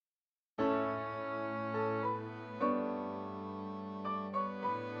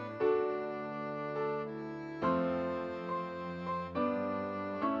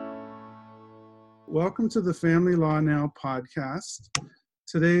Welcome to the Family Law Now podcast.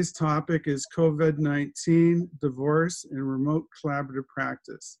 Today's topic is COVID-19, divorce, and remote collaborative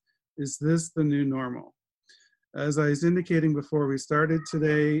practice. Is this the new normal? As I was indicating before we started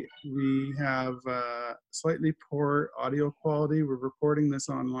today, we have slightly poor audio quality. We're recording this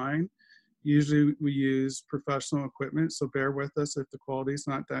online. Usually we use professional equipment, so bear with us if the quality is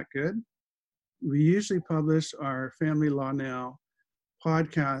not that good. We usually publish our Family Law Now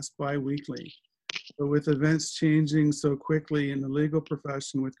podcast bi-weekly. But with events changing so quickly in the legal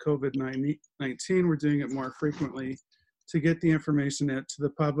profession with COVID-19, we're doing it more frequently to get the information out to the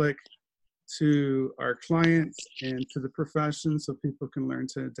public, to our clients, and to the profession so people can learn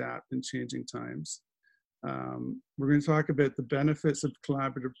to adapt in changing times. We're going to talk about the benefits of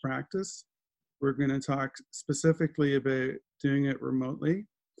collaborative practice. We're going to talk specifically about doing it remotely.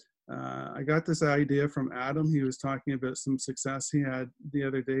 I got this idea from Adam. He was talking about some success he had the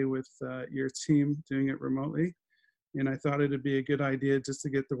other day with your team doing it remotely. And I thought it'd be a good idea just to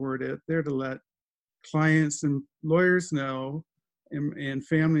get the word out there to let clients and lawyers know and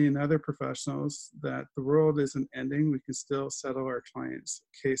family and other professionals that the world isn't ending. We can still settle our clients'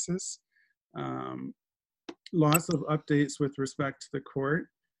 cases. Lots of updates with respect to the court.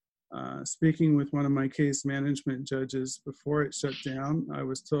 Speaking with one of my case management judges before it shut down, I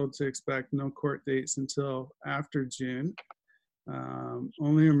was told to expect no court dates until after June.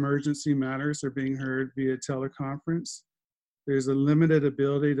 Only emergency matters are being heard via teleconference. There's a limited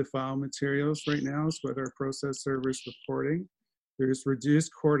ability to file materials right now with our process servers reporting. There's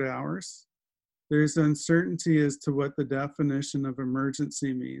reduced court hours. There's uncertainty as to what the definition of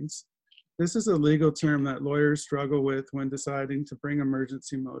emergency means. This is a legal term that lawyers struggle with when deciding to bring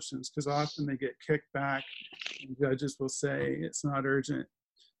emergency motions, because often they get kicked back and judges will say it's not urgent.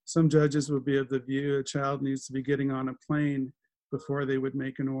 Some judges will be of the view a child needs to be getting on a plane before they would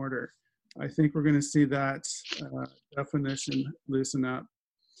make an order. I think we're going to see that definition loosen up.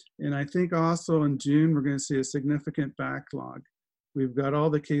 And I think also in June, we're going to see a significant backlog. We've got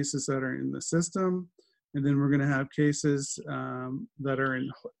all the cases that are in the system. And then we're going to have cases that are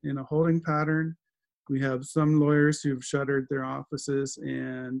in a holding pattern. We have some lawyers who've shuttered their offices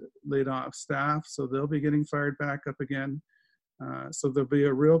and laid off staff, so they'll be getting fired back up again. So there'll be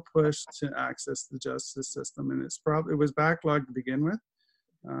a real push to access the justice system, and it was backlogged to begin with.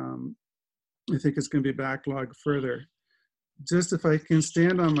 I think it's going to be backlogged further. Just if I can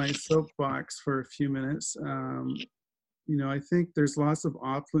stand on my soapbox for a few minutes. I think there's lots of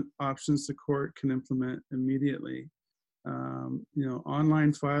options the court can implement immediately.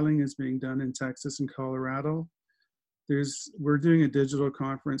 Online filing is being done in Texas and Colorado. We're doing a digital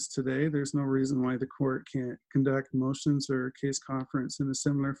conference today. There's no reason why the court can't conduct motions or case conference in a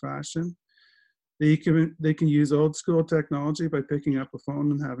similar fashion. They can use old school technology by picking up a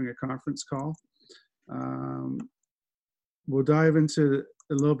phone and having a conference call. We'll dive into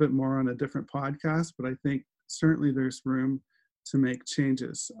a little bit more on a different podcast, but I think certainly there's room to make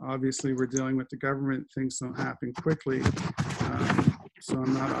changes. Obviously, we're dealing with the government. Things don't happen quickly. So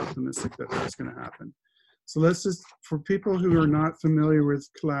I'm not optimistic that that's going to happen. So for people who are not familiar with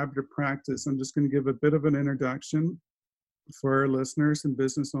collaborative practice, I'm just going to give a bit of an introduction for our listeners and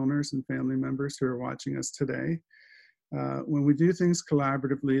business owners and family members who are watching us today. When we do things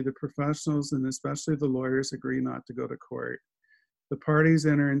collaboratively, the professionals and especially the lawyers agree not to go to court. The parties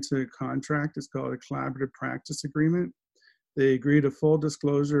enter into a contract. It's called a collaborative practice agreement. They agree to full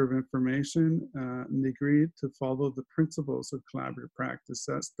disclosure of information, and they agree to follow the principles of collaborative practice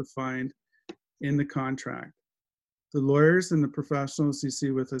that's defined in the contract. The lawyers and the professionals you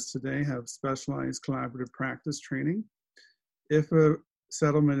see with us today have specialized collaborative practice training. If a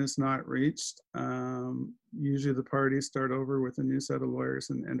settlement is not reached, usually the parties start over with a new set of lawyers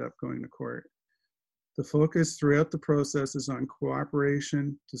and end up going to court. The focus throughout the process is on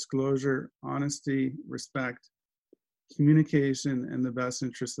cooperation, disclosure, honesty, respect, communication, and the best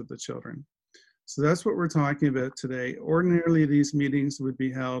interest of the children. So that's what we're talking about today. Ordinarily, these meetings would be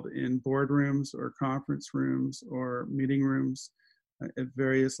held in boardrooms or conference rooms or meeting rooms at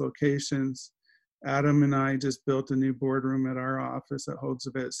various locations. Adam and I just built a new boardroom at our office that holds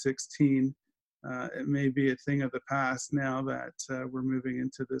about 16. It may be a thing of the past now that we're moving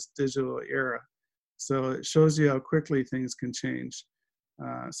into this digital era. So it shows you how quickly things can change.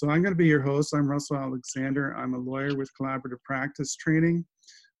 So I'm going to be your host. I'm Russell Alexander. I'm a lawyer with collaborative practice training.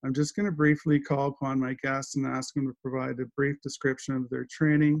 I'm just going to briefly call upon my guests and ask them to provide a brief description of their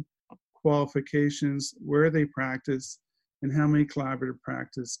training, qualifications, where they practice, and how many collaborative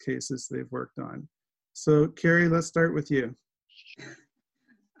practice cases they've worked on. So Carrie, let's start with you.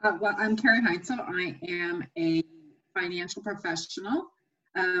 Well, I'm Carrie Heitzel. I am a financial professional.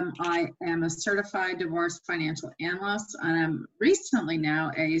 I am a certified divorce financial analyst, and I'm recently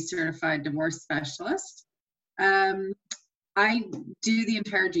now a certified divorce specialist. I do the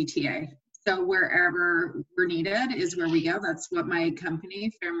entire GTA. So wherever we're needed is where we go. That's what my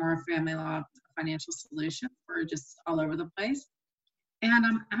company, Fairmore Family Law Financial Solutions, we're just all over the place. And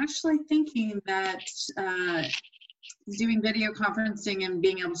I'm actually thinking that doing video conferencing and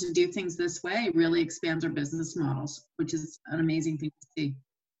being able to do things this way really expands our business models, which is an amazing thing to see.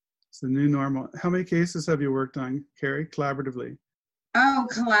 It's the new normal. How many cases have you worked on, Carrie, collaboratively? Oh,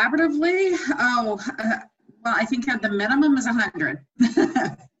 collaboratively? Well, I think at the minimum is 100.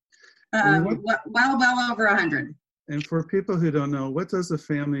 Well over 100. And for people who don't know, what does a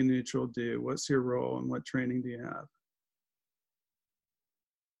family neutral do? What's your role and what training do you have?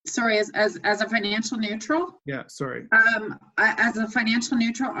 Sorry, as a financial neutral? Yeah, sorry. As a financial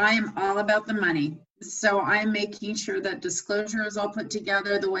neutral, I am all about the money. So I'm making sure that disclosure is all put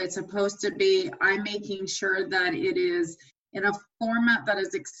together the way it's supposed to be. I'm making sure that it is in a format that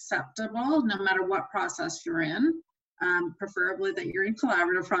is acceptable no matter what process you're in. Preferably that you're in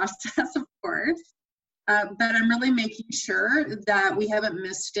collaborative process, of course. But I'm really making sure that we haven't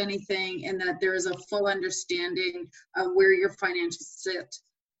missed anything and that there is a full understanding of where your financials sit.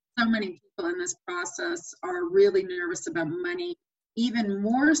 So many people in this process are really nervous about money, even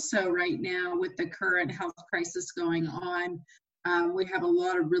more so right now with the current health crisis going on. We have a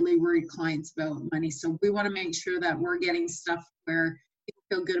lot of really worried clients about money. So we want to make sure that we're getting stuff where people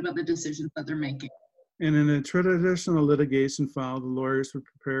feel good about the decisions that they're making. And in a traditional litigation file, the lawyers would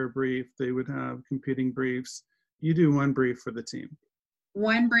prepare a brief. They would have competing briefs. You do one brief for the team.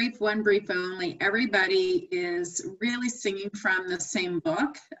 One brief only. Everybody is really singing from the same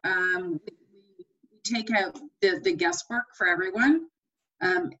book. We take out the guesswork for everyone.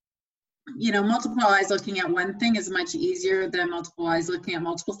 Multiple eyes looking at one thing is much easier than multiple eyes looking at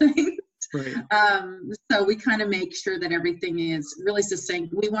multiple things. Right. So we kind of make sure that everything is really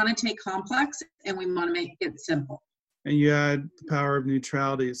succinct. We want to take complex and we want to make it simple. And you add the power of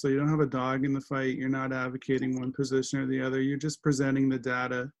neutrality. So you don't have a dog in the fight. You're not advocating one position or the other. You're just presenting the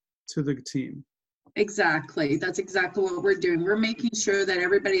data to the team. Exactly. That's exactly what we're doing. We're making sure that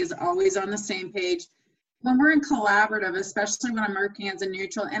everybody is always on the same page. When we're in collaborative, especially when I'm working as a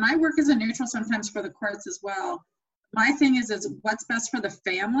neutral, and I work as a neutral sometimes for the courts as well, my thing is what's best for the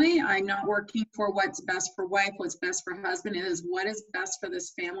family. I'm not working for what's best for wife, what's best for husband. It is what is best for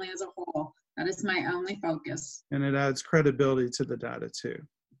this family as a whole. That is my only focus. And it adds credibility to the data too.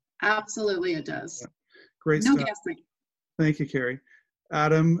 Absolutely, it does. Yeah. Great no stuff. Guessing. Thank you, Carrie.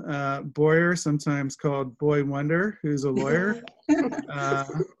 Adam Boyer, sometimes called Boy Wonder, who's a lawyer.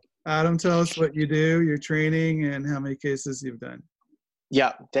 Adam, tell us what you do, your training, and how many cases you've done.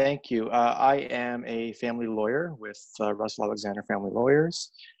 Yeah, thank you. I am a family lawyer with Russell Alexander Family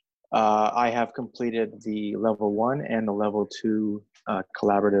Lawyers. I have completed the level 1 and the level 2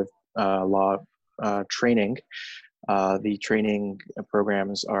 collaborative law training. The training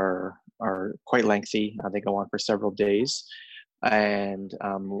programs are quite lengthy. They go on for several days. And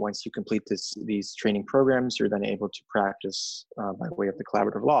once you complete these training programs, you're then able to practice by way of the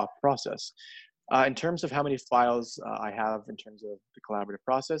collaborative law process. In terms of how many files I have in terms of the collaborative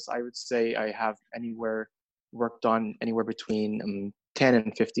process, I would say I have worked on anywhere between 10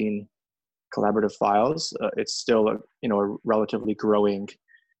 and 15 collaborative files. It's still a relatively growing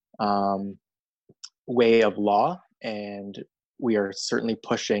way of law, and we are certainly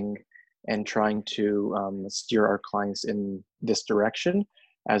pushing and trying to steer our clients in this direction,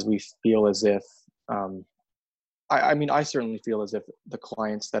 as we feel as if I certainly feel as if the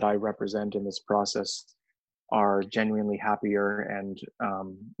clients that I represent in this process are genuinely happier and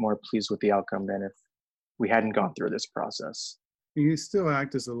more pleased with the outcome than if we hadn't gone through this process. You still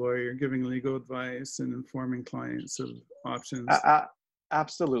act as a lawyer. You're giving legal advice and informing clients of options.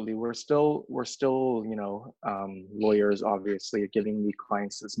 Absolutely. We're still lawyers, obviously, giving the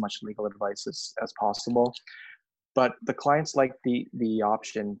clients as much legal advice as possible. But the clients like the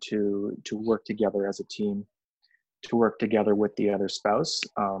option to work together as a team, to work together with the other spouse.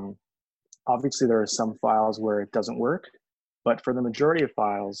 Obviously, there are some files where it doesn't work, but for the majority of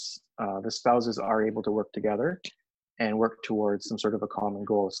files, the spouses are able to work together and work towards some sort of a common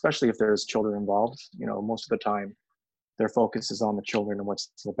goal, especially if there's children involved. Most of the time, their focus is on the children and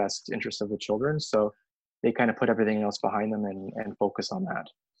what's the best interest of the children. So they kind of put everything else behind them and focus on that.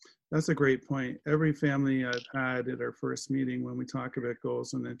 That's a great point. Every family I've had at our first meeting, when we talk about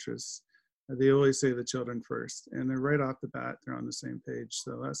goals and interests, they always say the children first, and they're right off the bat, they're on the same page.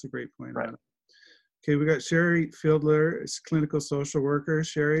 So that's a great point. Right. Adam. Okay, we got Sherry Fieldler, clinical social worker.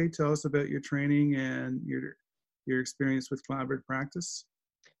 Sherry, tell us about your training and your experience with collaborative practice.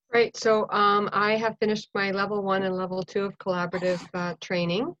 Right. So I have finished my level 1 and level 2 of collaborative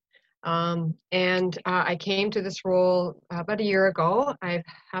training. And I came to this role about a year ago. I've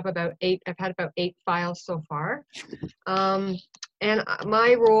had about 8 files so far. And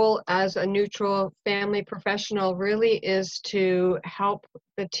my role as a neutral family professional really is to help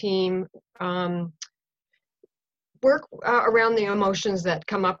the team work around the emotions that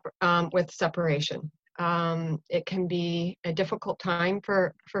come up with separation. It can be a difficult time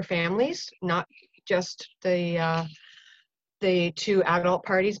for families, not just the two adult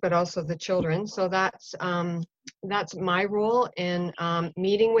parties, but also the children. So that's my role in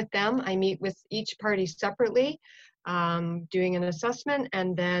meeting with them. I meet with each party separately, doing an assessment,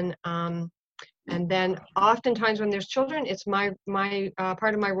 and then oftentimes when there's children, it's my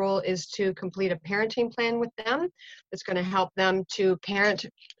part of my role is to complete a parenting plan with them. It's going to help them to parent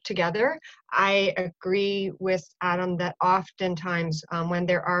together. I agree with Adam that oftentimes when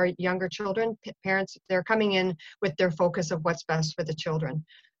there are younger children, parents, they're coming in with their focus of what's best for the children.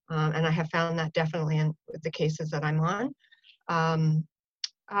 And I have found that definitely in the cases that I'm on.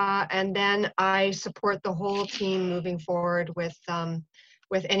 And then I support the whole team moving forward with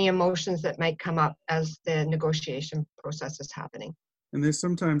any emotions that might come up as the negotiation process is happening. And there's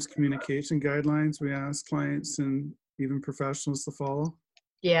sometimes communication guidelines we ask clients and even professionals to follow.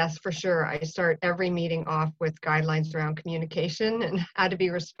 Yes, for sure. I start every meeting off with guidelines around communication and how to be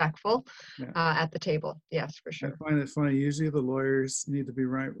respectful at the table. Yes, for sure. I find it funny. Usually the lawyers need to be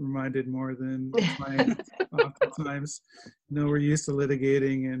reminded more than clients. Oftentimes, we're used to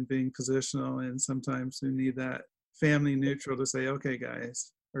litigating and being positional, and sometimes we need that family neutral to say, okay,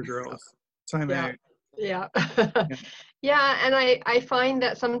 guys or girls, time out. Yeah. Yeah, and I find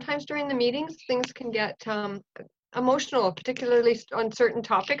that sometimes during the meetings, things can get emotional, particularly on certain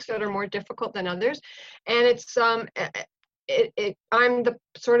topics that are more difficult than others. And it's I'm the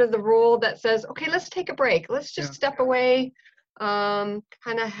sort of the role that says, okay, let's take a break. Let's just step away. Kind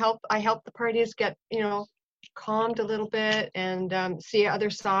of help the parties get, calmed a little bit and see other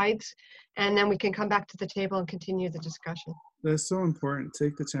sides. And then we can come back to the table and continue the discussion. That's so important.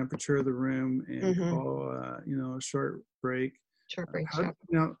 Take the temperature of the room and call, a short break.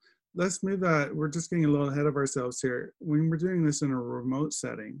 Now, let's move that. We're just getting a little ahead of ourselves here. When we're doing this in a remote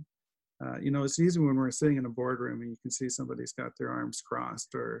setting, it's easy when we're sitting in a boardroom and you can see somebody's got their arms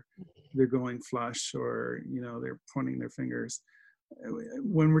crossed or they're going flush or, they're pointing their fingers.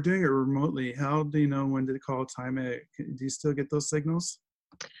 When we're doing it remotely, how do you know when to call timeout? Do you still get those signals?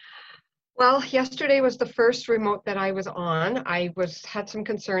 Well, yesterday was the first remote that I was on. I had some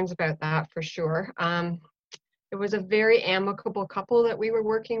concerns about that for sure. It was a very amicable couple that we were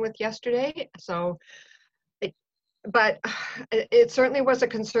working with yesterday. But it certainly was a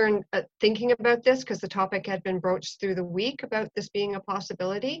concern thinking about this because the topic had been broached through the week about this being a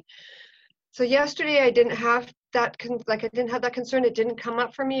possibility. So yesterday I didn't have that concern. It didn't come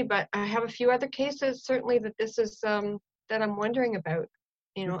up for me, but I have a few other cases certainly that this is that I'm wondering about,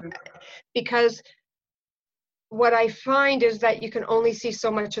 because what I find is that you can only see so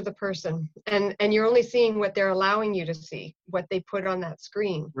much of the person and you're only seeing what they're allowing you to see, what they put on that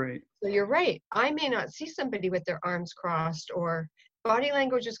screen. Right. So you're right. I may not see somebody with their arms crossed, or body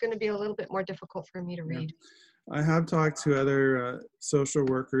language is going to be a little bit more difficult for me to read. I have talked to other social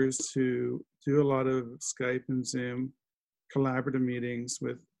workers who do a lot of Skype and Zoom collaborative meetings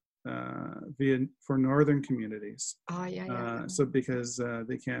with for northern communities. So because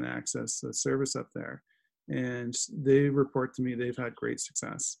they can't access the service up there. And they report to me they've had great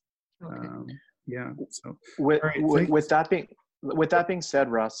success. Okay. So with that being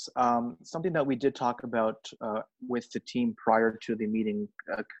said, Russ, something that we did talk about with the team prior to the meeting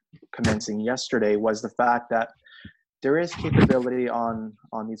commencing yesterday was the fact that there is capability on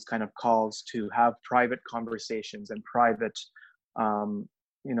these kind of calls to have private conversations and private,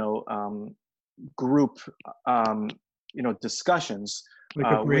 group, discussions.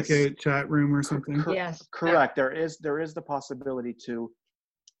 Like a breakout chat room or something? Yes. Correct. There is the possibility to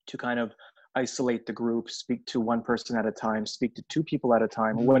kind of isolate the group, speak to one person at a time, speak to two people at a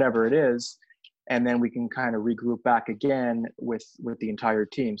time, whatever it is, and then we can kind of regroup back again with the entire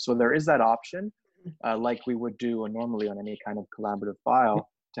team. So there is that option, like we would do normally on any kind of collaborative file,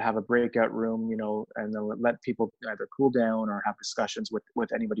 to have a breakout room, and then let people either cool down or have discussions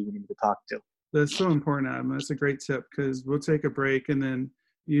with anybody we need to talk to. That's so important, Adam. That's a great tip because we'll take a break and then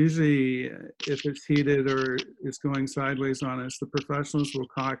usually if it's heated or it's going sideways on us, the professionals will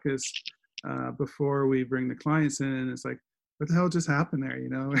caucus before we bring the clients in, and it's like, what the hell just happened there,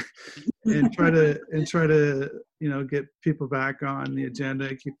 and try to get people back on the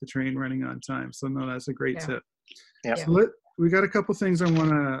agenda, keep the train running on time. So no, that's a great tip. Yeah. So we got a couple things I want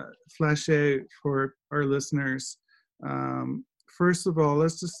to flesh out for our listeners. First of all,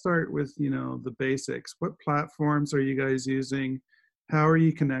 let's just start with, the basics. What platforms are you guys using? How are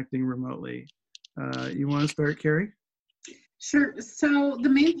you connecting remotely? You want to start, Carrie? Sure. So the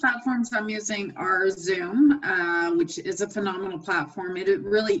main platforms I'm using are Zoom, which is a phenomenal platform. It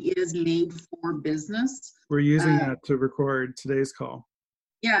really is made for business. We're using that to record today's call.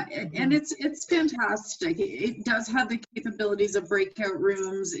 Yeah, and it's fantastic. It does have the capabilities of breakout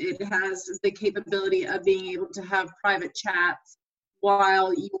rooms. It has the capability of being able to have private chats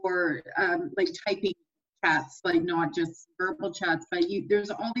while you're like typing chats, like not just verbal chats, but there's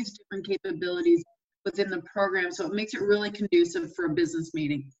all these different capabilities within the program, so it makes it really conducive for a business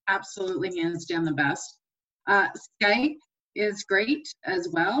meeting. Absolutely, hands down, the best. Skype is great as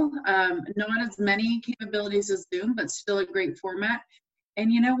well. Not as many capabilities as Zoom, but still a great format.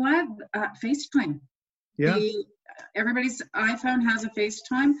 And you know what? FaceTime. Yeah. Everybody's iPhone has a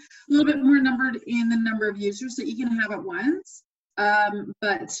FaceTime. A little bit more numbered in the number of users that you can have at once,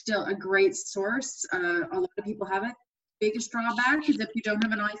 but still a great source. A lot of people have it. Biggest drawback is if you don't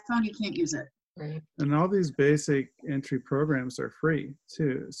have an iPhone, you can't use it. Right. And all these basic entry programs are free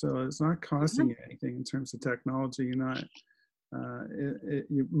too, so it's not costing you anything in terms of technology. You're not.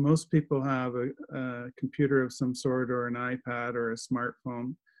 Most people have a computer of some sort, or an iPad, or a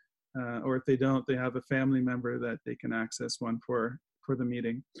smartphone, or if they don't, they have a family member that they can access one for the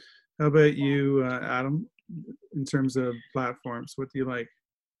meeting. How about you, Adam? In terms of platforms, what do you like?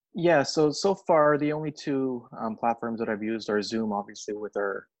 Yeah, so far the only two platforms that I've used are Zoom, obviously, with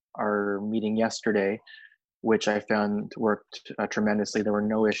our meeting yesterday, which I found worked tremendously. There were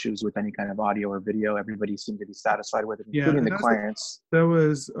no issues with any kind of audio or video. Everybody seemed to be satisfied with it, including the clients. That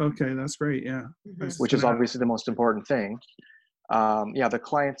was okay. That's great. Yeah, which is obviously the most important thing. The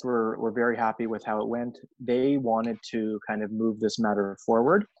clients were very happy with how it went. They wanted to kind of move this matter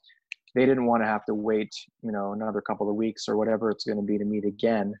forward. They didn't want to have to wait, another couple of weeks or whatever it's going to be to meet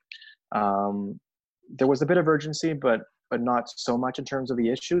again. There was a bit of urgency, but not so much in terms of the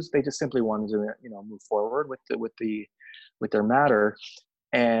issues. They just simply wanted to, move forward with their matter.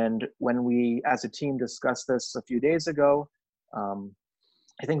 And when we, as a team, discussed this a few days ago,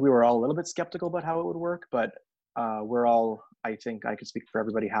 I think we were all a little bit skeptical about how it would work, but we're all, I think I could speak for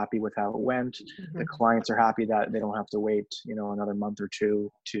everybody, happy with how it went. Mm-hmm. The clients are happy that they don't have to wait, another month or two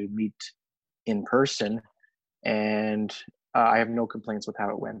to meet in person. And I have no complaints with how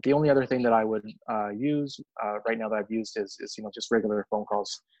it went. The only other thing that I would use right now that I've used is just regular phone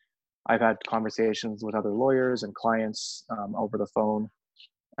calls. I've had conversations with other lawyers and clients over the phone,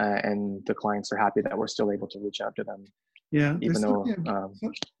 and the clients are happy that we're still able to reach out to them. Yeah, even though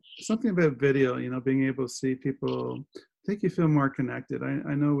something about video, being able to see people, I think you feel more connected.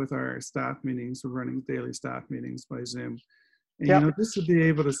 I know with our staff meetings, we're running daily staff meetings by Zoom, and just to be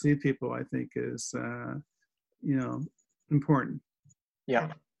able to see people, I think is important.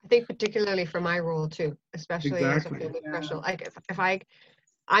 Yeah, I think particularly for my role too, especially as a field professional. Like if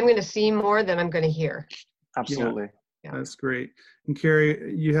I'm going to see more than I'm going to hear. Absolutely. Yeah. That's great. And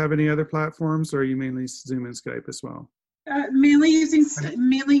Carrie, you have any other platforms, or are you mainly Zoom and Skype as well? Mainly using Zoom.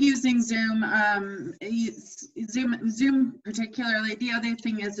 Zoom particularly. The other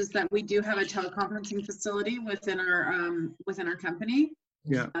thing is that we do have a teleconferencing facility within our company.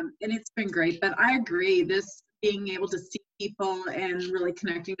 Yeah. And it's been great. But I agree, this being able to see people and really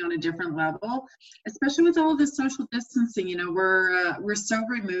connecting on a different level, especially with all of this social distancing, we're so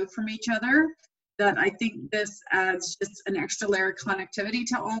removed from each other that I think this adds just an extra layer of connectivity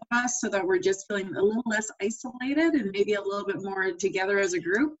to all of us, so that we're just feeling a little less isolated and maybe a little bit more together as a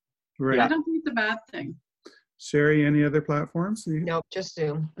group. Right. I don't think it's a bad thing. Sherry, any other platforms? Nope, just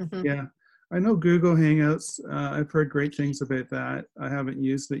Zoom. Mm-hmm. Yeah. I know Google Hangouts. I've heard great things about that. I haven't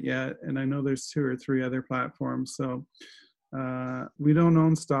used it yet, and I know there's 2 or 3 other platforms. So we don't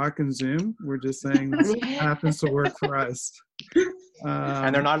own stock in Zoom. We're just saying this happens to work for us.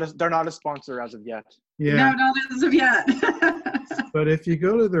 And they're not a sponsor as of yet. Yeah. No, not as of yet. But if you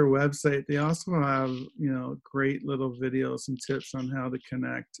go to their website, they also have great little videos and tips on how to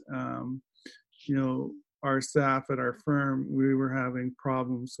connect. Our staff at our firm, we were having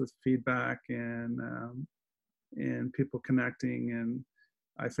problems with feedback and people connecting, and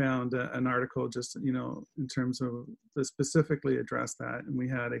I found an article just in terms of that specifically addressed that, and we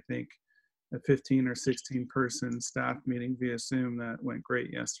had, I think, a 15 or 16 person staff meeting via Zoom that went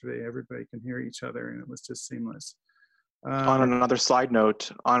great yesterday. Everybody can hear each other, and it was just seamless. On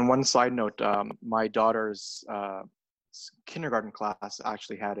one side note, my daughter's kindergarten class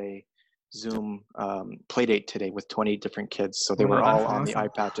actually had a Zoom play date today with 20 different kids, so they were all on the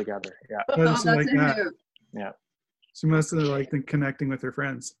iPad together. Yeah. Like that. Yeah. She must have liked connecting with her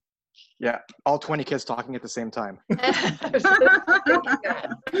friends. Yeah, all 20 kids talking at the same time. Now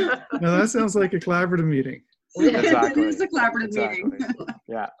that sounds like a collaborative meeting. Exactly. It is a collaborative meeting.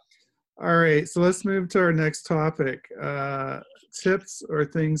 Yeah. All right, so let's move to our next topic. Tips or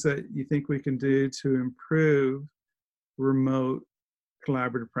things that you think we can do to improve remote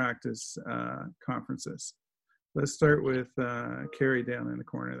collaborative practice conferences. Let's start with Carrie down in the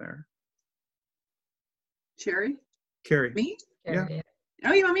corner there. Sherry? Carrie. Me? Yeah.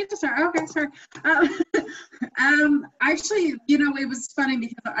 Oh, you want me to start? Okay, sorry. Actually, it was funny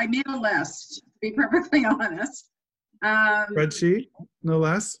because I made a list, to be perfectly honest. Spreadsheet, no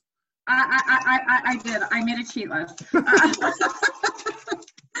less? I did. I made a cheat list.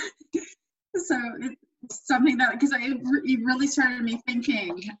 So it's something that, because it really started me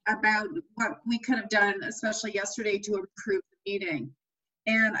thinking about what we could have done, especially yesterday, to improve the meeting.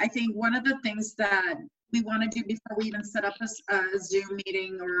 And I think one of the things that we want to do before we even set up a Zoom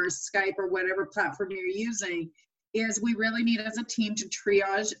meeting or Skype or whatever platform you're using is we really need as a team to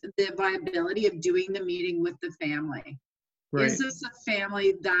triage the viability of doing the meeting with the family. Right. Is this a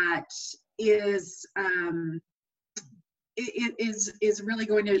family that is really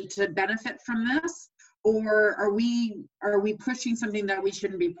going to benefit from this, or are we pushing something that we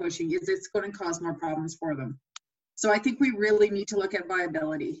shouldn't be pushing? Is it's going to cause more problems for them? So I think we really need to look at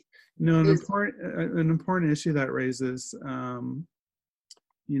viability. An important issue that raises,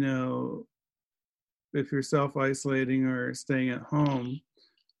 if you're self-isolating or staying at home,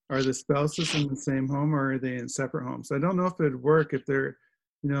 are the spouses in the same home or are they in separate homes? I don't know if it'd work if they're,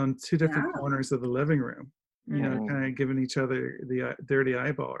 in two different corners of the living room, kind of giving each other the dirty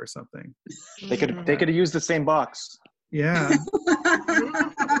eyeball or something. They could have used the same box. Yeah.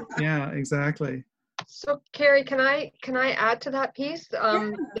 Yeah, exactly. So Carrie, can I add to that piece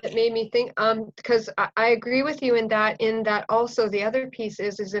that made me think, because I agree with you in that also the other piece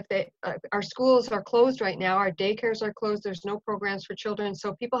is if our schools are closed right now, our daycares are closed, there's no programs for children,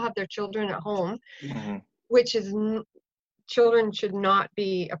 so people have their children at home, which is children should not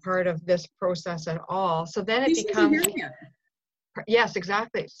be a part of this process at all. So then it becomes, yes,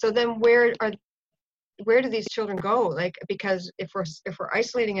 exactly. So then where do these children go? Like, because if we're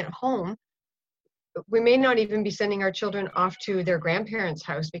isolating at home, we may not even be sending our children off to their grandparents'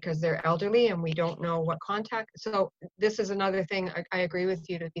 house because they're elderly and we don't know what contact. So this is another thing I agree with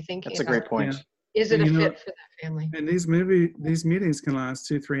you to be thinking. That's a great point. Yeah. Is it a fit for that family? And these meetings can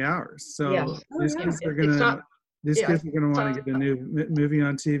last 2-3 hours. So these kids are gonna want to get a new movie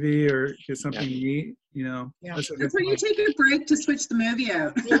on TV or get something to eat. That's when you take a break to switch the movie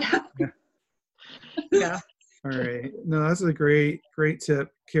out. Yeah. All right. No, that's a great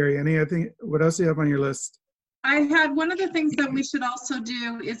tip, Carrie. What else do you have on your list? I had one of the things that we should also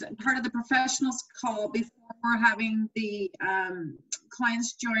do is part of the professionals call before we're having the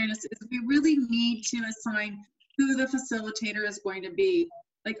clients join us is we really need to assign who the facilitator is going to be.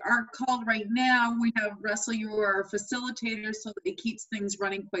 Like our call right now, we have Russell, you are our facilitator, so that it keeps things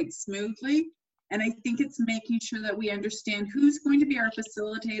running quite smoothly. And I think it's making sure that we understand who's going to be our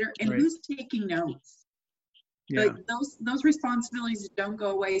facilitator and who's taking notes. Yeah. Like those responsibilities don't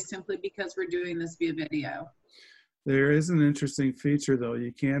go away simply because we're doing this via video. There is an interesting feature though.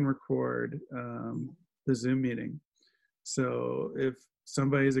 You can record the Zoom meeting. So if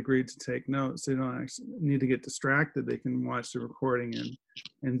somebody's agreed to take notes, they don't actually need to get distracted. They can watch the recording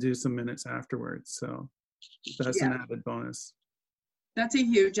and do some minutes afterwards. So that's an added bonus. That's a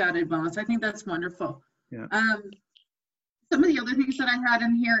huge added bonus. I think that's wonderful. Yeah. Some of the other things that I had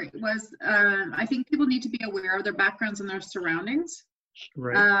in here was, I think people need to be aware of their backgrounds and their surroundings.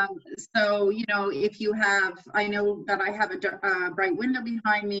 Right. So, if you have, I know that I have a bright window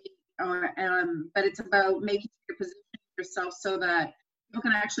behind me, but it's about making sure you're positioning yourself so that people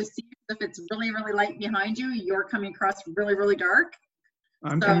can actually see you. If it's really, really light behind you, you're coming across really, really dark.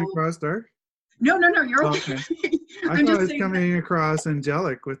 Coming across dark? No, you're okay. I thought I was coming across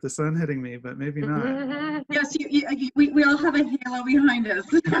angelic with the sun hitting me, but maybe not. Yes, we all have a halo behind us.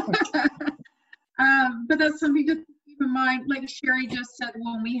 But that's something to keep in mind. Like Sherry just said,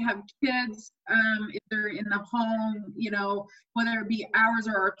 when we have kids, if they're in the home, whether it be ours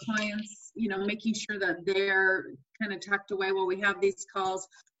or our clients, making sure that they're kind of tucked away while we have these calls.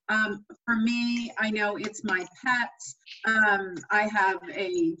 For me, I know it's my pet. I have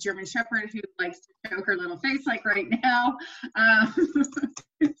a German Shepherd who likes to show her little face like right now.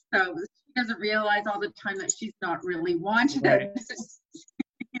 So she doesn't realize all the time that she's not really wanted in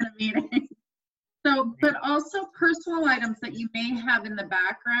a meeting. So, but also personal items that you may have in the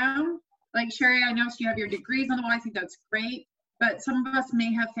background. Like Sherry, I know you have your degrees on the wall. I think that's great. but some of us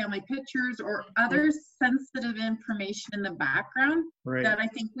may have family pictures or other sensitive information in the background Right. that I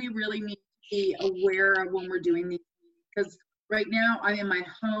think we really need to be aware of when we're doing these. Because right now I'm in my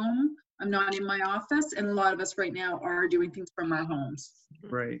home, I'm not in my office, and a lot of us right now are doing things from our homes.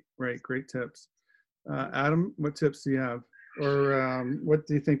 Right. Great tips. Adam, what tips do you have? Or what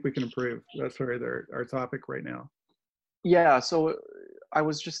do you think we can improve? That's sort of our topic right now. Yeah, so I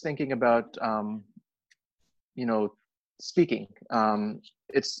was just thinking about, speaking.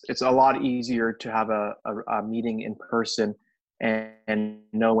 It's a lot easier to have a meeting in person and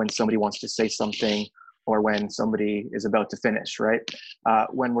know when somebody wants to say something or when somebody is about to finish, right?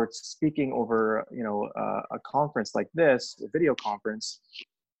 When we're speaking over, a conference like this, a video conference,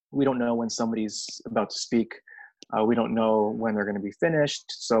 we don't know when somebody's about to speak. We don't know when they're going to be finished.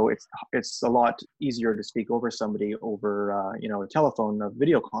 So it's a lot easier to speak over somebody over, a telephone, a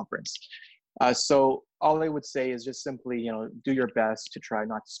video conference. So all I would say is just simply, do your best to try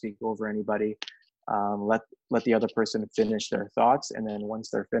not to speak over anybody. Let the other person finish their thoughts. And then once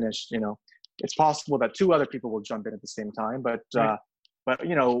they're finished, it's possible that two other people will jump in at the same time, but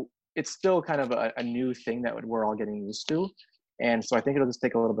it's still kind of a new thing that we're all getting used to. And so I think it'll just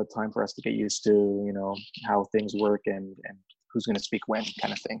take a little bit of time for us to get used to, how things work and who's going to speak when,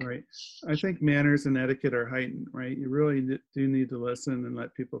 kind of thing. Right. I think manners and etiquette are heightened, right? You really do need to listen and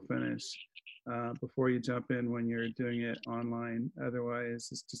let people finish before you jump in when you're doing it online. Otherwise,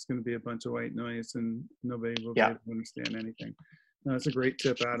 it's just going to be a bunch of white noise and nobody will be able to understand anything. No, that's a great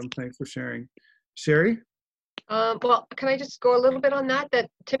tip, Adam. Thanks for sharing. Sherry? Well, can I just go a little bit on that? That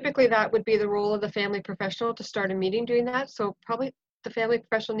typically that would be the role of the family professional to start a meeting doing that. So probably the family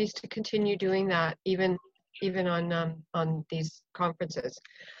professional needs to continue doing that even on these conferences.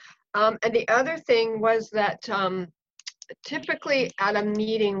 And the other thing was that typically at a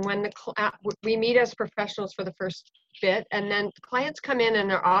meeting when we meet as professionals for the first bit, and then clients come in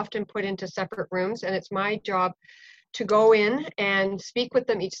and are often put into separate rooms, and it's my job to go in and speak with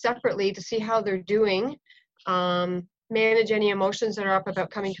them each separately to see how they're doing. Manage any emotions that are up about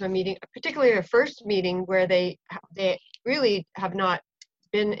coming to a meeting, particularly a first meeting where they really have not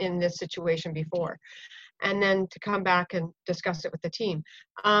been in this situation before, and then to come back and discuss it with the team.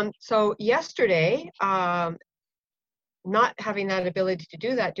 So yesterday, not having that ability to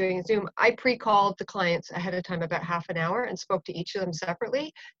do that doing Zoom, I pre-called the clients ahead of time about half an hour and spoke to each of them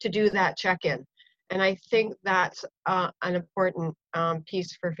separately to do that check-in. And I think that's an important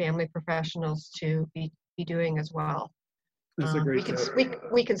piece for family professionals to be doing as well. That's a great tip.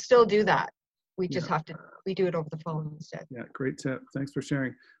 We can still do that. We just have to, we do it over the phone instead. Yeah, great tip. Thanks for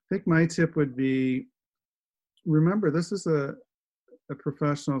sharing. I think my tip would be, remember, this is a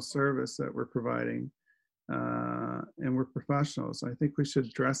professional service that we're providing, and we're professionals. I think we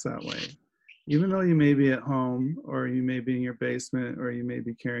should dress that way. Even though you may be at home, or you may be in your basement, or you may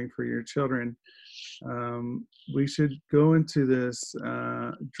be caring for your children, we should go into this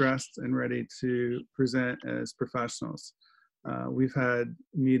dressed and ready to present as professionals. We've had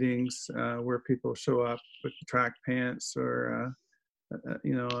meetings where people show up with track pants or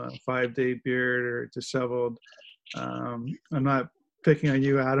a 5-day beard or disheveled. I'm not picking on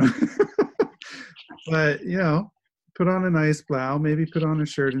you, Adam, but put on a nice blouse, maybe put on a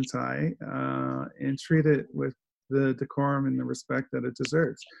shirt and tie, and treat it with the decorum and the respect that it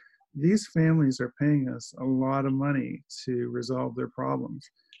deserves. These families are paying us a lot of money to resolve their problems.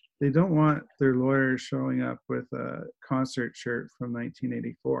 They don't want their lawyers showing up with a concert shirt from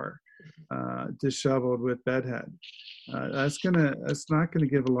 1984, disheveled with bedhead. That's not gonna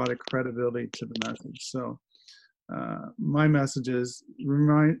give a lot of credibility to the message. So my message is,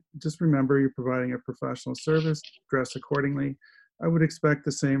 just remember you're providing a professional service, dress accordingly. I would expect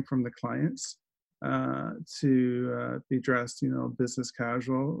the same from the clients, to be dressed, business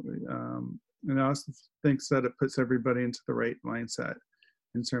casual. And I also think that it puts everybody into the right mindset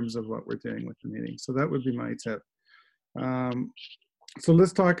in terms of what we're doing with the meeting. So that would be my tip. So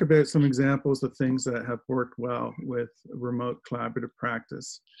let's talk about some examples of things that have worked well with remote collaborative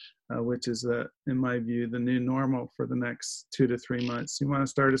practice, which is, in my view, the new normal for the next 2 to 3 months. You want to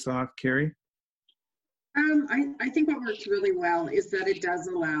start us off, Carrie? I think what works really well is that it does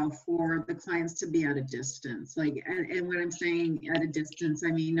allow for the clients to be at a distance. And when I'm saying at a distance,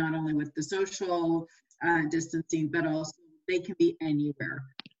 I mean not only with the social distancing, but also they can be anywhere.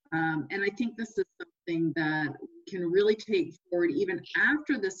 And I think this is something that we can really take forward even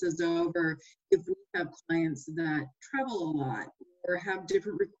after this is over. If we have clients that travel a lot or have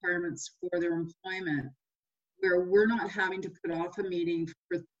different requirements for their employment, where we're not having to put off a meeting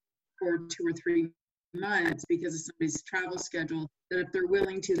for 2 or 3 months because of somebody's travel schedule, that if they're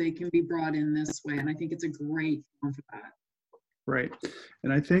willing to, they can be brought in this way. And I think it's a great form for that. Right.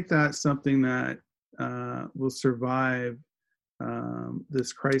 And I think that's something that will survive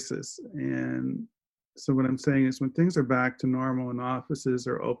this crisis. And so what I'm saying is when things are back to normal and offices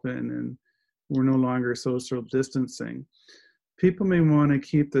are open and we're no longer social distancing, people may want to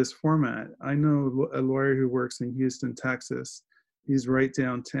keep this format. I know a lawyer who works in Houston, Texas. He's right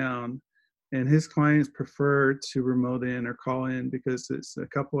downtown, and his clients prefer to remote in or call in because it's a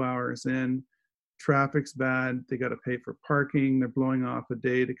couple hours in. Traffic's bad. They got to pay for parking. They're blowing off a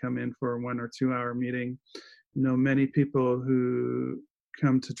day to come in for a 1 or 2 hour meeting. You know, many people who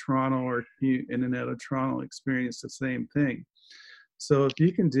come to Toronto or commute in and out of Toronto experience the same thing. So if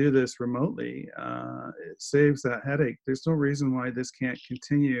you can do this remotely, it saves that headache. There's no reason why this can't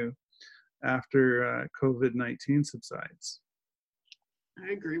continue after COVID-19 subsides.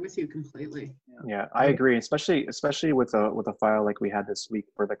 I agree with you completely. Yeah, I agree, especially with a file like we had this week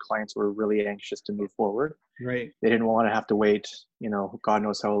where the clients were really anxious to move forward. Right. They didn't want to have to wait, God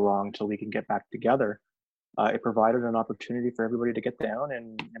knows how long till we can get back together. It provided an opportunity for everybody to get down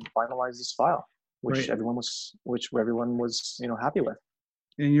and finalize this file, which Right. everyone was happy with.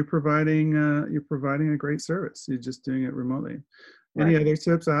 And you're providing a great service. You're just doing it remotely. Any Right. other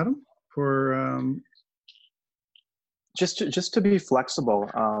tips, Adam, for just to be flexible,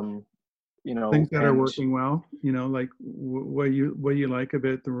 things that are and working well? Like what you like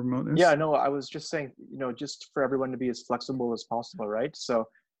about the remoteness? yeah, no, I was just saying, just for everyone to be as flexible as possible, right? So,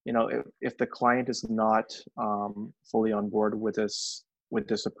 if the client is not fully on board with this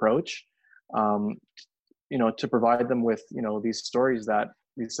approach, to provide them with, these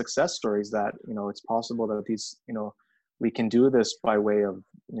success stories that, it's possible that these, we can do this by way of,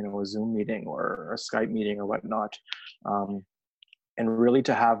 a Zoom meeting or a Skype meeting or whatnot. And really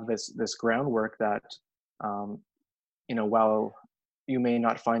to have this groundwork that, while you may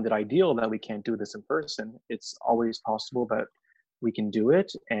not find it ideal that we can't do this in person, it's always possible that we can do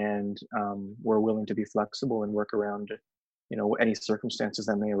it, and we're willing to be flexible and work around, any circumstances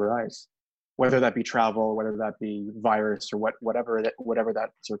that may arise, whether that be travel, whether that be virus, or whatever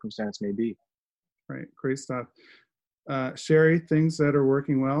that circumstance may be. Right. Great stuff. Sherry, things that are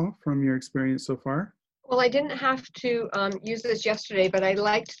working well from your experience so far? Well, I didn't have to use this yesterday, but I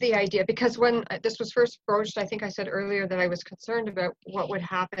liked the idea because when this was first broached, I think I said earlier that I was concerned about what would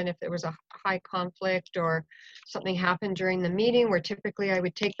happen if there was a high conflict or something happened during the meeting where typically I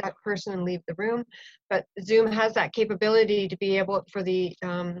would take that person and leave the room. But Zoom has that capability to be able for the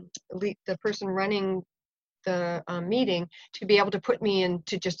person running the meeting to be able to put me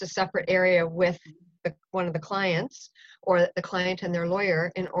into just a separate area with one of the clients or the client and their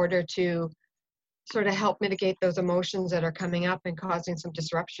lawyer in order to sort of help mitigate those emotions that are coming up and causing some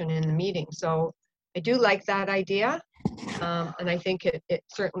disruption in the meeting. So I do like that idea. And I think it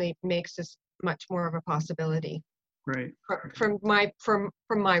certainly makes this much more of a possibility. Right. From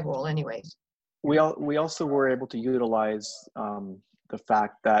my role anyways. We also were able to utilize the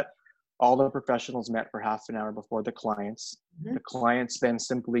fact that all the professionals met for half an hour before the clients. Mm-hmm. The clients then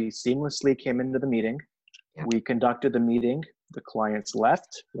simply seamlessly came into the meeting. Yep. We conducted the meeting. The clients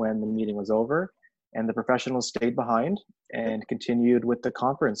left when the meeting was over, and the professionals stayed behind and continued with the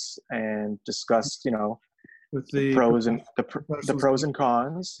conference and discussed, with the pros and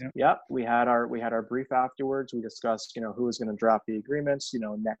cons. Yep. Yeah, we had our brief afterwards. We discussed, who was going to draft the agreements,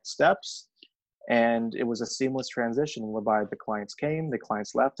 next steps. And it was a seamless transition whereby the clients came, the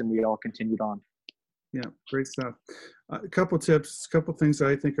clients left, and we all continued on. Yeah, great stuff. A couple tips, a couple things that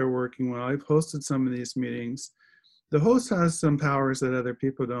I think are working well. I've hosted some of these meetings. The host has some powers that other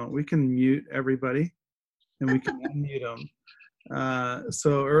people don't. We can mute everybody and we can unmute them.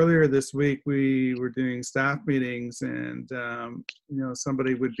 So earlier this week, we were doing staff meetings and,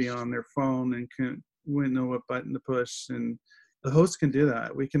 somebody would be on their phone and wouldn't know what button to push. And the host can do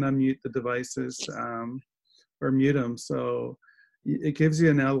that. We can unmute the devices or mute them. So it gives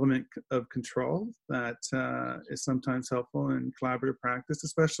you an element of control that is sometimes helpful in collaborative practice,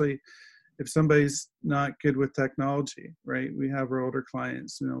 especially if somebody's not good with technology, right? We have our older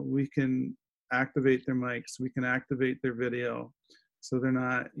clients, we can activate their mics, we can activate their video so they're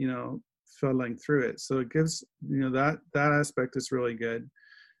not, fuddling through it. So it gives, that aspect is really good.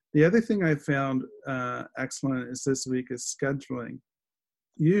 The other thing I found excellent is this week is scheduling.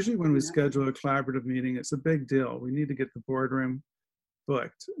 Usually when we schedule a collaborative meeting, it's a big deal. We need to get the boardroom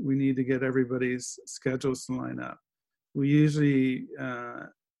booked. We need to get everybody's schedules to line up. We usually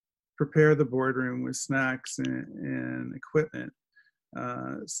prepare the boardroom with snacks and equipment.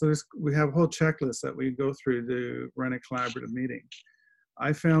 So we have a whole checklist that we go through to run a collaborative meeting.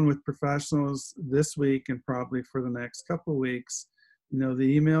 I found with professionals this week and probably for the next couple of weeks,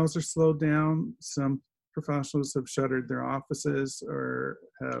 the emails are slowed down. Some professionals have shuttered their offices or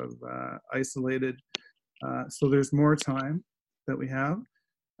have isolated. So there's more time that we have.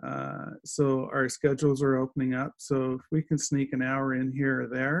 So our schedules are opening up. So if we can sneak an hour in here or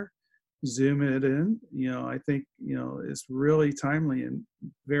there, Zoom it in, I think, it's really timely and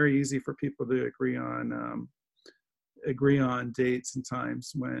very easy for people to agree on dates and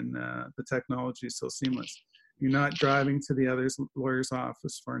times when the technology is so seamless. You're not driving to the other lawyer's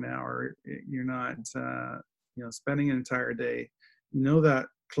office for an hour. You're not, spending an entire day. That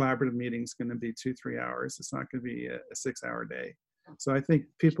collaborative meeting is going to be 2-3 hours. It's not going to be a 6-hour day. So I think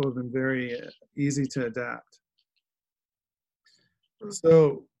people have been very easy to adapt.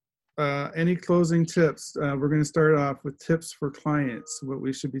 So any closing tips? We're going to start off with tips for clients, what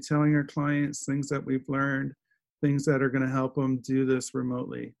we should be telling our clients, things that we've learned, things that are going to help them do this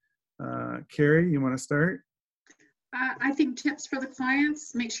remotely. Carrie, you want to start? I think tips for the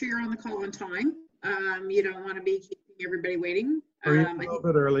clients, make sure you're on the call on time. You don't want to be keeping everybody waiting. Or a little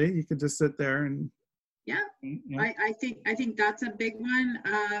bit early. You could just sit there and. Yeah. I think that's a big one.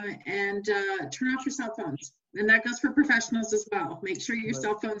 And turn off your cell phones. And that goes for professionals as well. Make sure your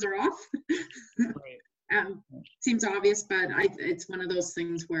cell phones are off. Right. Seems obvious, but it's one of those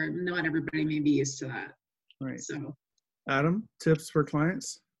things where not everybody may be used to that. Right. So, Adam, tips for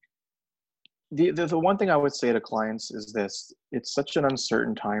clients? The one thing I would say to clients is this: it's such an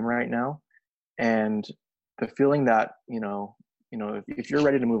uncertain time right now, and the feeling that if you're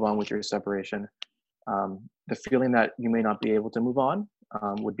ready to move on with your separation, the feeling that you may not be able to move on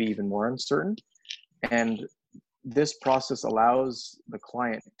would be even more uncertain. And this process allows the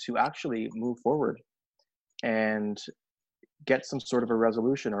client to actually move forward and get some sort of a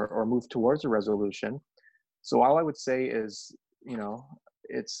resolution or move towards a resolution. So all I would say is,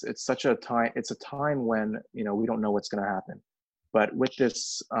 it's such a time, it's a time when, we don't know what's going to happen. But with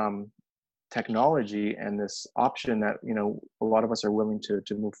this technology and this option that, a lot of us are willing to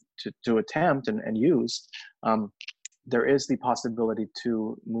move to attempt and use, there is the possibility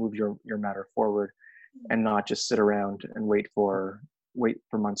to move your matter forward and not just sit around and wait for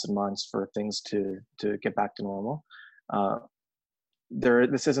months and months for things to get back to normal.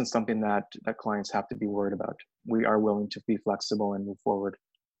 This isn't something that clients have to be worried about. We are willing to be flexible and move forward.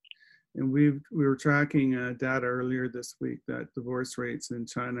 And we were tracking data earlier this week that divorce rates in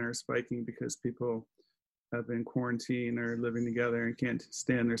China are spiking because people have been quarantined or living together and can't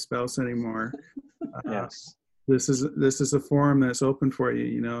stand their spouse anymore. Yes. This is a forum that's open for you.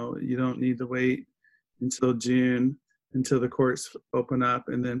 You don't need to wait until June until the courts open up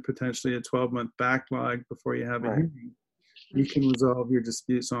and then potentially a 12-month backlog before you have a hearing. You can resolve your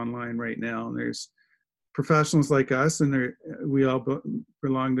disputes online right now. And there's professionals like us, and we all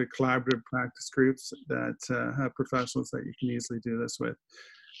belong to collaborative practice groups that have professionals that you can easily do this with.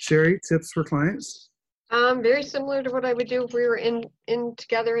 Sherry, tips for clients? Very similar to what I would do if we were in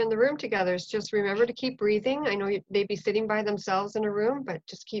together in the room together. Is just remember to keep breathing. I know they'd be sitting by themselves in a room, but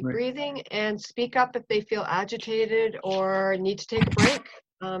just keep breathing and speak up if they feel agitated or need to take a break.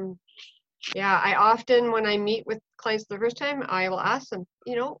 I often, when I meet with clients the first time, I will ask them,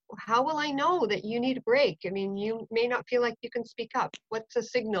 how will I know that you need a break? I mean, you may not feel like you can speak up. What's a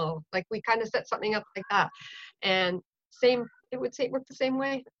signal? Like we kind of set something up like that. And it would work the same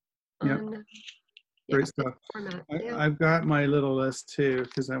way. Great stuff. I've got my little list too,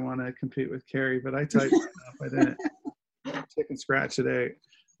 because I want to compete with Carrie, but I typed it up. I didn't chicken scratch it out.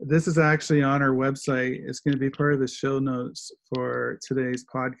 This is actually on our website. It's going to be part of the show notes for today's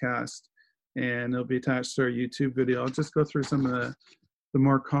podcast, and it'll be attached to our YouTube video. I'll just go through some of the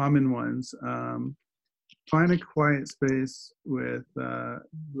more common ones. Find a quiet space with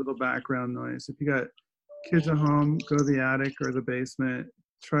little background noise. If you got kids at home, go to the attic or the basement.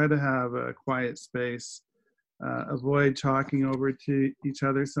 Try to have a quiet space. Avoid talking over to each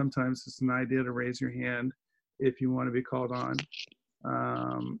other. Sometimes it's an idea to raise your hand if you want to be called on.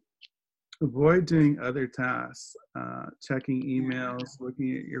 Avoid doing other tasks, checking emails,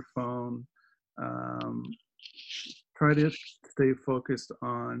 looking at your phone. Try to stay focused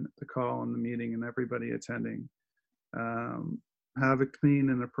on the call and the meeting and everybody attending. Have a clean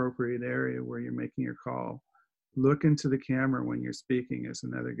and appropriate area where you're making your call. Look into the camera when you're speaking is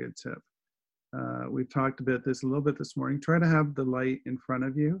another good tip. We've talked about this a little bit this morning. Try to have the light in front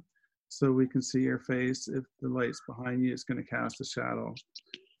of you so we can see your face. If the light's behind you, it's going to cast a shadow.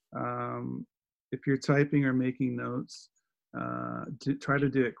 If you're typing or making notes, try to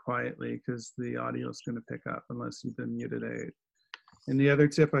do it quietly because the audio is going to pick up unless you've been muted out. And the other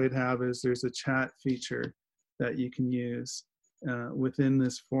tip I'd have is there's a chat feature that you can use within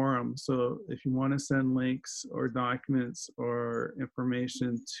this forum. So if you want to send links or documents or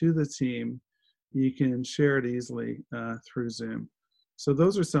information to the team, you can share it easily through Zoom. So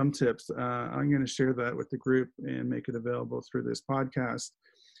those are some tips. I'm going to share that with the group and make it available through this podcast.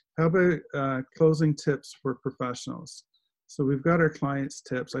 How about closing tips for professionals? So we've got our clients'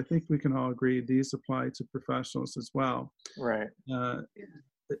 tips. I think we can all agree these apply to professionals as well. Right.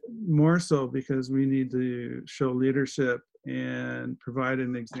 More so because we need to show leadership and provide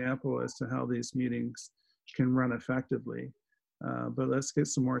an example as to how these meetings can run effectively. But let's get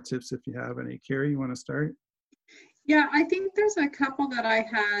some more tips if you have any. Carrie, you want to start? Yeah, I think there's a couple that I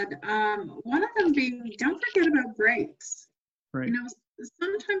had. One of them being, don't forget about breaks. Right. You know,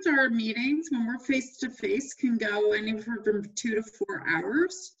 sometimes our meetings when we're face to face can go anywhere from 2 to 4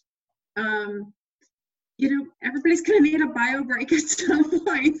 hours. You know, everybody's going to need a bio break at some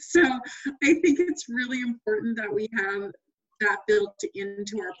point. So I think it's really important that we have that built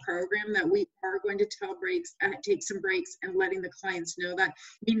into our program, that we are going to take some breaks and letting the clients know that,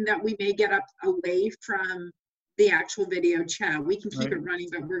 meaning that we may get up away from the actual video chat. We can keep it running,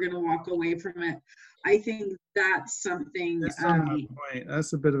 but we're going to walk away from it. I think that's something. That's on that point.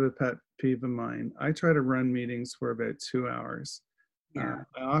 That's a bit of a pet peeve of mine. I try to run meetings for about 2 hours. Yeah.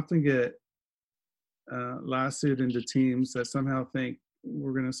 I often get lassoed into teams that somehow think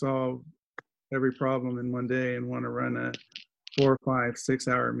we're going to solve every problem in one day and want to run a 4, 5, 6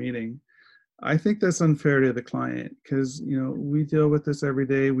 hour meeting. I think that's unfair to the client because, you know, we deal with this every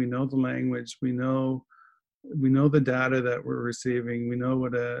day. We know the language. We know the data that we're receiving. We know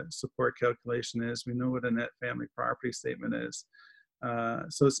what a support calculation is. We know what a net family property statement is.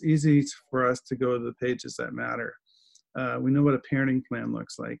 So it's easy for us to go to the pages that matter. We know what a parenting plan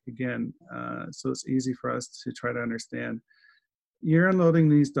looks like, again, so it's easy for us to try to understand. You're unloading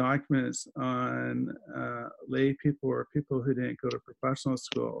these documents on lay people or people who didn't go to professional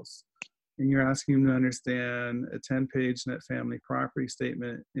schools, and you're asking them to understand a 10-page net family property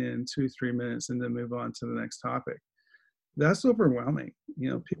statement in 2-3 minutes and then move on to the next topic. That's overwhelming. You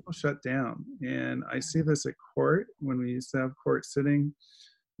know, people shut down. And I see this at court. When we used to have court sitting,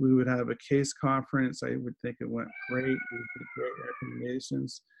 we would have a case conference. I would think it went great. We would get great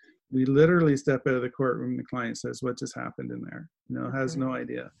recommendations. We literally step out of the courtroom, the client says, what just happened in there? You know, has no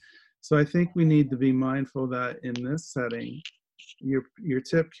idea. So I think we need to be mindful that in this setting, your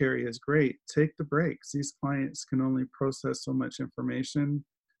tip, Carrie, is great. Take the breaks. These clients can only process so much information.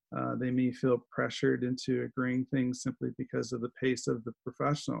 They may feel pressured into agreeing things simply because of the pace of the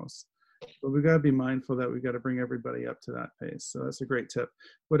professionals. But we've got to be mindful that we've got to bring everybody up to that pace. So that's a great tip.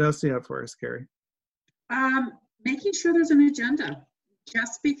 What else do you have for us, Carrie? Making sure there's an agenda.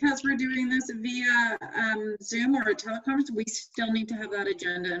 Just because we're doing this via Zoom or a teleconference, we still need to have that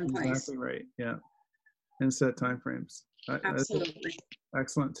agenda in place. Exactly right. Yeah. And set timeframes. Absolutely.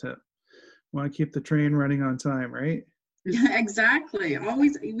 Excellent tip. Want to keep the train running on time, right? Exactly.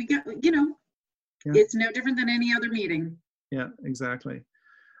 Always, we got, you know, It's no different than any other meeting. Yeah, exactly.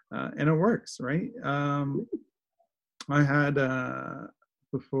 And it works, right? I had,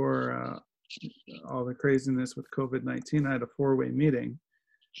 before all the craziness with COVID-19, I had a 4-way meeting.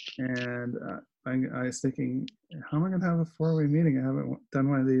 And I was thinking, how am I going to have a 4-way meeting? I haven't done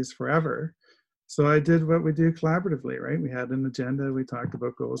one of these forever. So I did what we do collaboratively, right? We had an agenda. We talked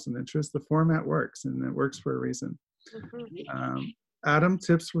about goals and interests. The format works, and it works for a reason. Adam,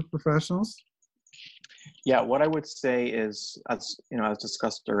 tips with professionals? Yeah, what I would say is, as you know, as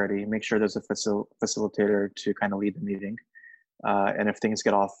discussed already, make sure there's a facilitator to kind of lead the meeting, and if things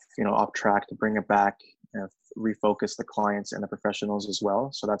get off track, to bring it back, refocus the clients and the professionals as well.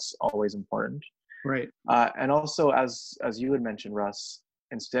 So that's always important. Right. And also, as you had mentioned, Russ,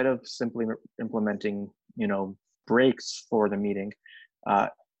 instead of simply implementing breaks for the meeting,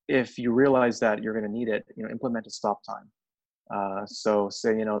 if you realize that you're going to need it, implement a stop time. So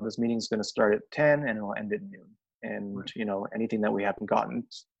say, this meeting is going to start at 10 and it'll end at noon. And, right. Anything that we haven't gotten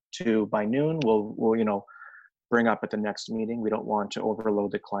to by noon, we'll bring up at the next meeting. We don't want to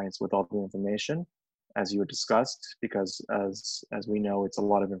overload the clients with all the information, as you had discussed, because as we know, it's a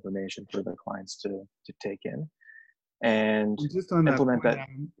lot of information for the clients to take in. And just on implement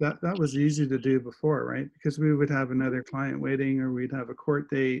that was easy to do before, right? Because we would have another client waiting, or we'd have a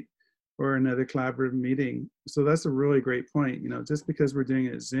court date or another collaborative meeting. So that's a really great point. Just because we're doing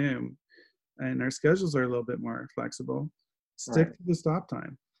it Zoom and our schedules are a little bit more flexible, stick to the stop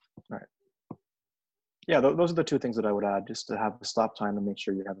time. Right. Yeah, those are the two things that I would add, just to have a stop time and make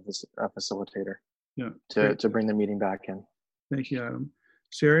sure you have a facilitator to bring the meeting back in. Thank you, Adam.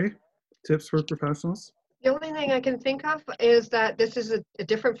 Sherry, tips for professionals? The only thing I can think of is that this is a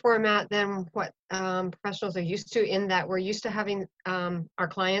different format than what professionals are used to, in that we're used to having our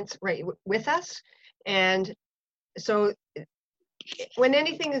clients right with us. And so when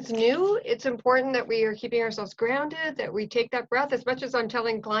anything is new, it's important that we are keeping ourselves grounded, that we take that breath. As much as I'm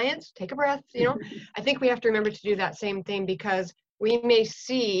telling clients, take a breath, I think we have to remember to do that same thing, because we may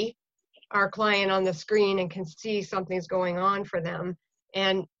see our client on the screen and can see something's going on for them,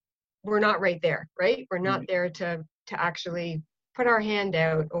 and we're not right there, right? We're not there to actually put our hand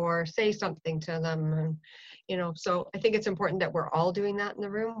out or say something to them. And, so I think it's important that we're all doing that in the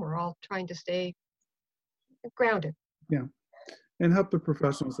room. We're all trying to stay grounded. Yeah. And help the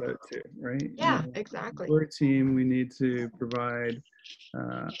professionals out too, right? Yeah, exactly. We're a team. We need to provide,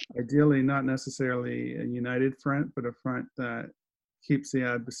 ideally, not necessarily a united front, but a front that keeps the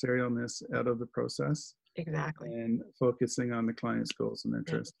adversarialness out of the process. Exactly. And focusing on the client's goals and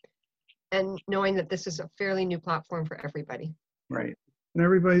interests. And knowing that this is a fairly new platform for everybody. Right. And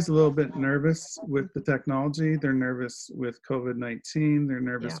everybody's a little bit nervous with the technology. They're nervous with COVID-19. They're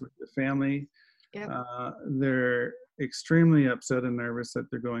nervous with the family. They're extremely upset and nervous that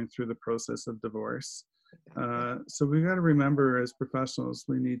they're going through the process of divorce. So we've got to remember, as professionals,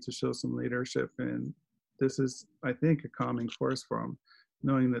 we need to show some leadership. And this is, I think, a calming force for them,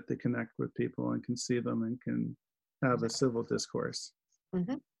 knowing that they connect with people and can see them and can have a civil discourse.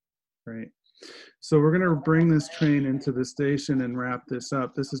 Right. So we're going to bring this train into the station and wrap this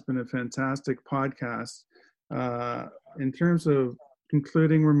up. This has been a fantastic podcast. In terms of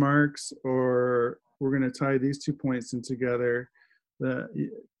concluding remarks, or we're going to tie these 2 points in together, the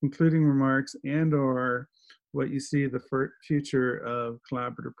concluding remarks and or what you see the future of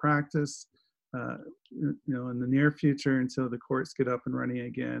collaborative practice, in the near future until the courts get up and running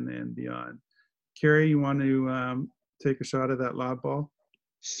again and beyond. Carrie, you want to take a shot at that lob ball?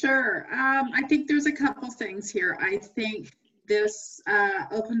 Sure. I think there's a couple things here. I think this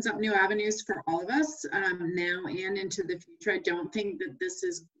opens up new avenues for all of us now and into the future. I don't think that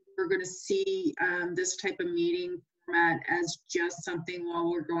we're going to see this type of meeting format as just something while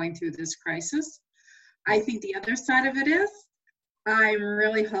we're going through this crisis. I think the other side of it is, I'm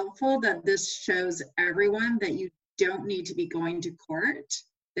really hopeful that this shows everyone that you don't need to be going to court,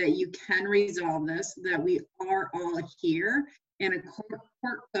 that you can resolve this, that we are all here. And a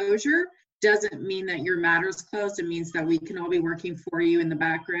court closure doesn't mean that your matter's closed. It means that we can all be working for you in the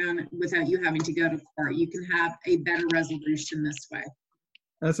background without you having to go to court. You can have a better resolution this way.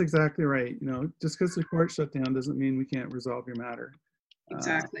 That's exactly right. Just because the court shut down doesn't mean we can't resolve your matter.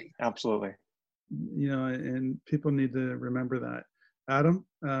 Exactly. Absolutely. And people need to remember that. Adam,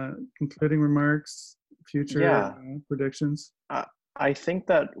 concluding remarks, future predictions? I think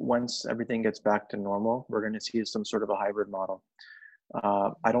that once everything gets back to normal, we're going to see some sort of a hybrid model.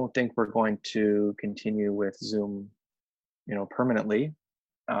 I don't think we're going to continue with Zoom, permanently,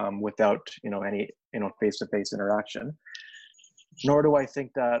 without, any, face-to-face interaction. Nor do I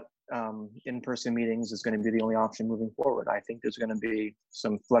think that in-person meetings is going to be the only option moving forward. I think there's going to be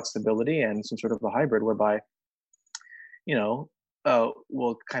some flexibility and some sort of a hybrid whereby,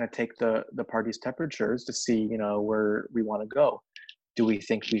 we'll kind of take the parties' temperatures to see, where we want to go. Do we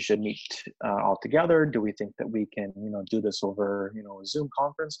think we should meet all together? Do we think that we can, do this over, a Zoom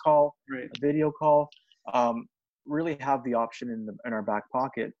conference call, a video call? Really have the option in our back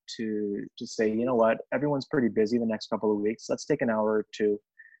pocket to say, you know what, everyone's pretty busy the next couple of weeks. Let's take an hour or two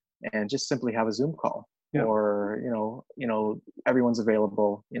and just simply have a Zoom call. Yeah. Or, everyone's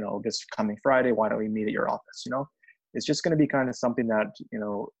available, this coming Friday. Why don't we meet at your office? It's just going to be kind of something that,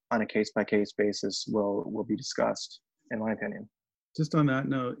 on a case-by-case basis will be discussed, in my opinion. Just on that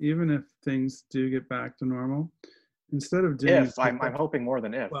note, even if things do get back to normal, instead of doing... I'm hoping more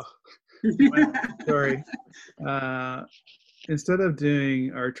than if. Well, sorry. Instead of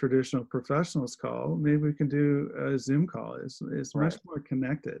doing our traditional professionals call, maybe we can do a Zoom call. It's much more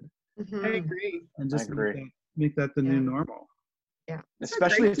connected. I agree. And just make that the new normal. Yeah.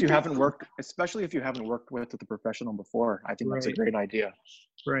 Especially if you haven't worked with the professional before. I think that's a great idea.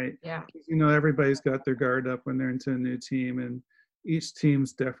 Right. Yeah. Everybody's got their guard up when they're into a new team, and each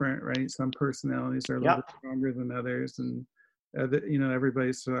team's different, right? Some personalities are a little bit stronger than others, and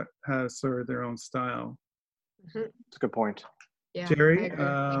everybody has sort of their own style. That's a good point. Yeah, Jerry,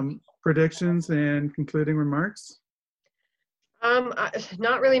 predictions and concluding remarks?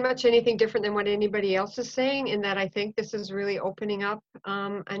 Not really much anything different than what anybody else is saying, in that I think this is really opening up a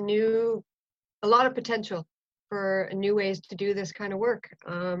lot of potential for new ways to do this kind of work.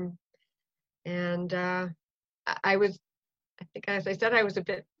 I think, as I said, I was a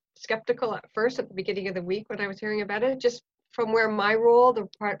bit skeptical at first at the beginning of the week when I was hearing about it, just from where the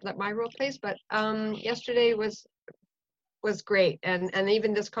part that my role plays. But yesterday was great, and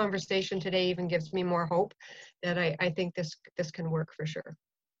even this conversation today even gives me more hope that I think this can work for sure.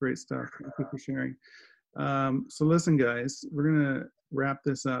 Great stuff. Thank you for sharing. So listen, guys, we're going to wrap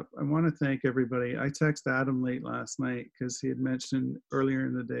this up. I want to thank everybody. I texted Adam late last night because he had mentioned earlier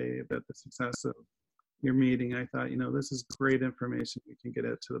in the day about the success of your meeting. I thought, this is great information we can get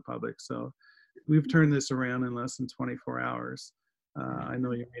out to the public. So we've turned this around in less than 24 hours. I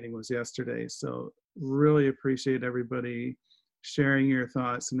know your meeting was yesterday, so really appreciate everybody sharing your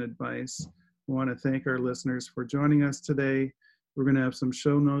thoughts and advice. I want to thank our listeners for joining us today. We're going to have some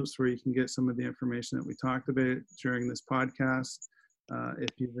show notes where you can get some of the information that we talked about during this podcast. If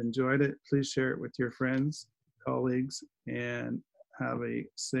you've enjoyed it, please share it with your friends, colleagues, and have a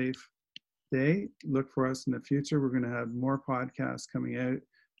safe day. Look for us in the future. We're going to have more podcasts coming out.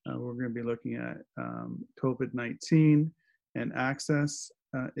 We're going to be looking at COVID-19 and access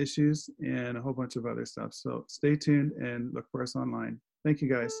issues and a whole bunch of other stuff. So stay tuned and look for us online. Thank you,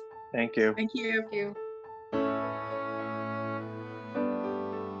 guys. Thank you. Thank you. Thank you.